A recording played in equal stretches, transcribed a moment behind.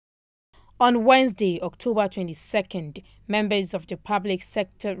On Wednesday, October 22nd, members of the public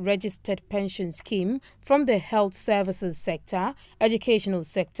sector registered pension scheme from the health services sector, educational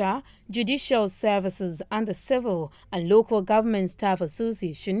sector, judicial services and the civil and local government staff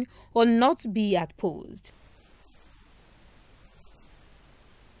association will not be at post.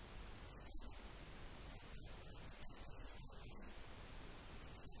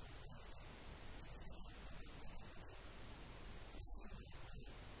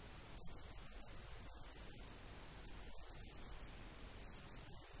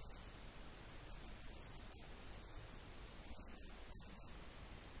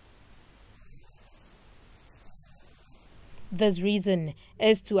 This reason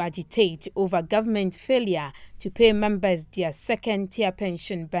is to agitate over government failure to pay members their second-tier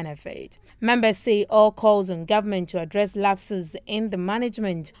pension benefit. Members say all calls on government to address lapses in the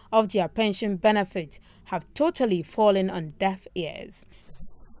management of their pension benefit have totally fallen on deaf ears.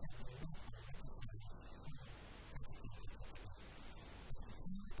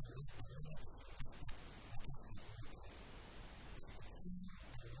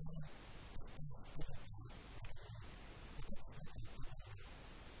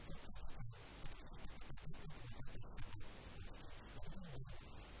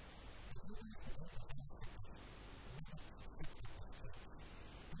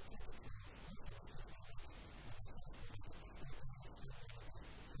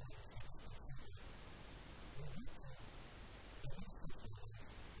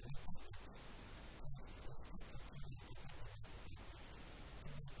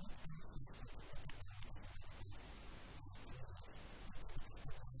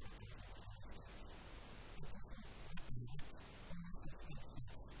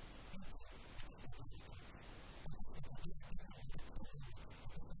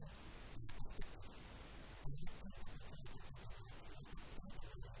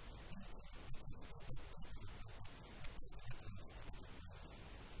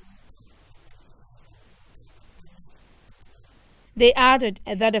 They added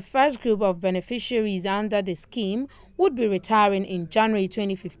that the first group of beneficiaries under the scheme would be retiring in January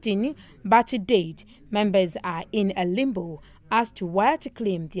 2015, but to date, members are in a limbo as to where to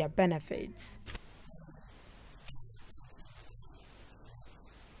claim their benefits.